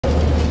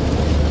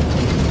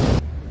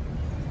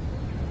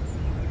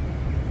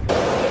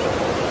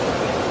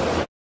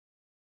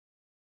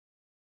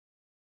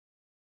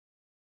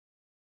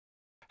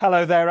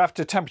Hello there.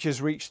 After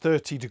temperatures reached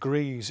 30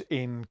 degrees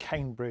in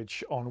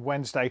Cambridge on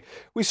Wednesday,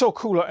 we saw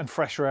cooler and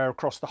fresher air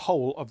across the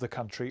whole of the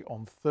country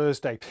on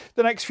Thursday.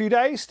 The next few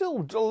days,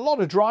 still a lot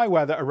of dry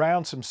weather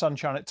around, some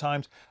sunshine at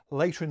times.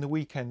 Later in the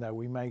weekend, though,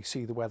 we may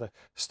see the weather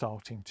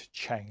starting to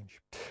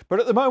change. But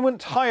at the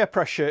moment, higher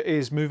pressure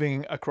is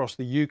moving across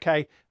the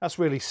UK. That's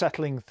really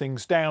settling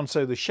things down.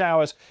 So the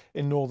showers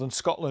in northern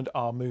Scotland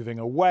are moving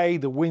away.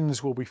 The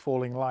winds will be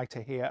falling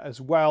lighter here as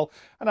well.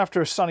 And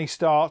after a sunny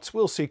start,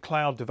 we'll see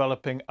cloud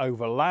developing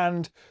over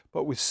land,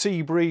 but with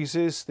sea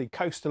breezes, the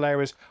coastal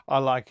areas are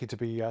likely to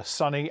be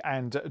sunny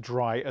and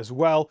dry as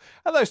well.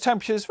 And those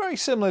temperatures very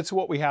similar to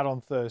what we had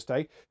on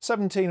Thursday,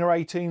 17 or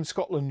 18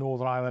 Scotland,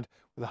 Northern Ireland,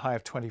 with a high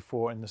of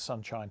 24 in the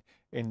sunshine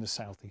in the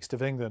southeast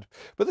of England.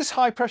 But this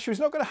high pressure is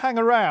not going to hang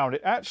around.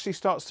 It actually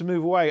starts to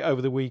move away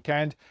over the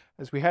weekend.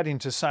 As we head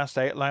into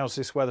Saturday, it allows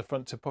this weather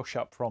front to push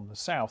up from the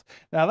south.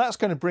 Now that's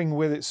going to bring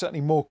with it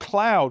certainly more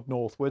cloud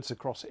northwards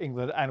across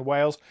England and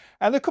Wales.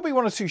 And there could be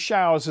one or two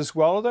showers as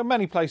well, although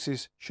many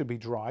places should be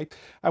dry.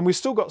 And we've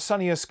still got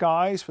sunnier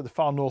skies for the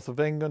far north of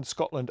England,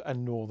 Scotland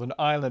and Northern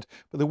Ireland.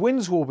 But the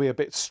winds will be a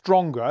bit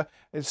stronger.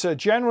 It's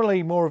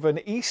generally more of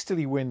an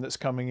easterly wind that's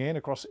coming in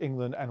across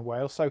England and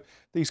Wales. So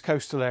these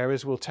coastal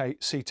areas will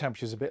see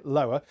temperatures a bit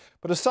lower.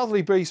 But a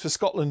southerly breeze for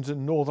Scotland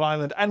and Northern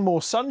Ireland and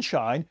more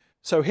sunshine.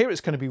 So here it's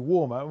going to be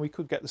warmer, and we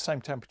could get the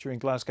same temperature in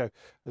Glasgow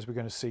as we're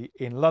going to see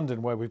in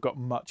London, where we've got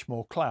much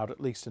more cloud,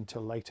 at least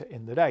until later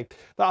in the day.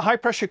 That high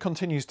pressure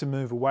continues to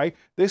move away.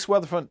 This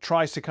weather front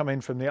tries to come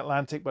in from the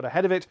Atlantic, but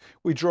ahead of it,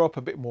 we draw up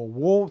a bit more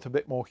warmth, a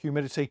bit more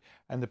humidity,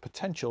 and the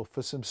potential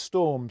for some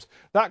storms.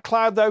 That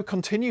cloud, though,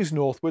 continues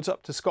northwards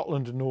up to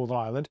Scotland and Northern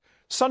Ireland.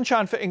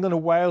 Sunshine for England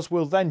and Wales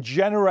will then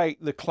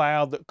generate the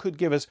cloud that could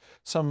give us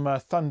some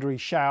thundery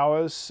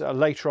showers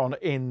later on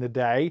in the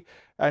day,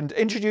 and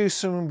introduce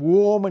some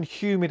warm and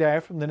humid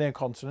air from the near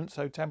continent,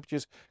 so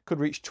temperatures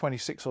could reach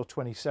 26 or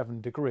 27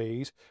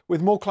 degrees.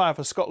 With more cloud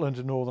for Scotland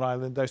and Northern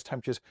Ireland, those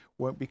temperatures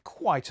won't be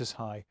quite as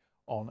high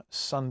on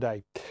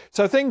Sunday.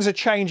 So things are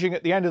changing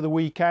at the end of the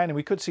weekend, and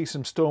we could see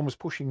some storms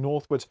pushing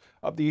northwards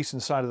up the eastern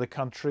side of the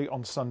country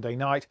on Sunday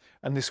night,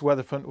 and this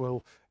weather front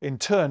will in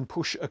turn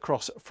push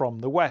across from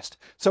the west.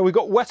 So we've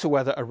got wetter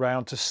weather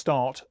around to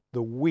start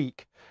the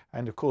week.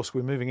 And of course,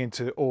 we're moving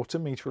into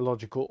autumn,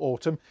 meteorological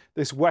autumn.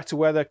 This wetter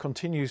weather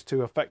continues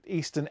to affect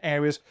eastern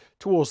areas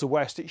towards the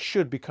west. It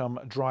should become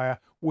drier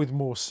with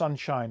more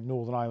sunshine,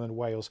 Northern Ireland,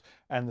 Wales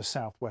and the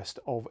southwest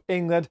of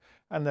England.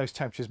 And those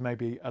temperatures may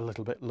be a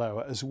little bit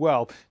lower as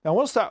well. Now,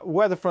 once that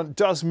weather front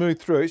does move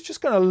through, it's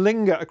just going to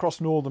linger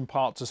across northern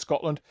parts of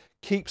Scotland,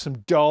 keep some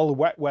dull,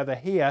 wet weather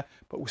here,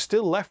 but we're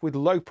still left with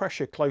low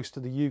pressure close to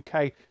the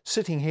UK,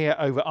 sitting here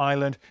over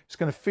Ireland. It's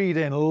going to feed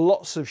in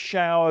lots of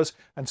showers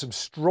and some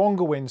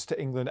stronger winds to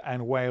England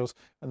and Wales,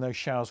 and those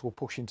showers will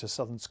push into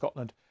southern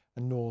Scotland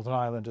and Northern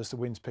Ireland as the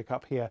winds pick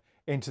up here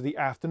into the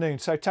afternoon.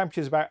 So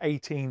temperatures about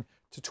 18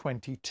 to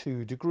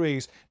 22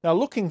 degrees. Now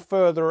looking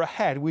further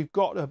ahead, we've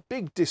got a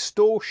big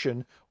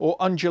distortion or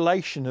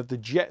undulation of the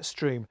jet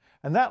stream,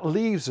 and that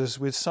leaves us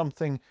with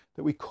something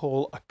that we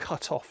call a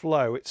cut-off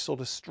low. It's sort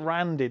of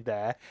stranded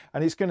there,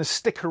 and it's going to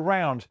stick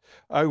around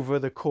over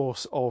the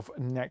course of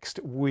next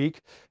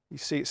week. You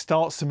see it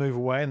starts to move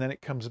away and then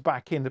it comes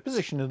back in. The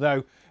position,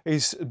 though,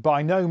 is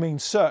by no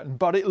means certain,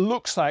 but it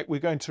looks like we're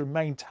going to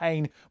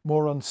maintain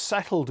more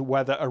unsettled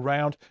weather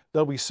around.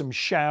 There'll be some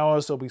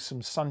showers, there'll be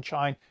some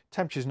sunshine.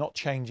 Temperatures not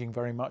changing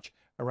very much,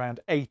 around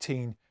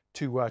 18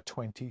 to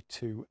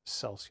 22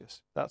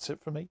 Celsius. That's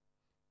it for me.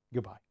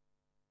 Goodbye.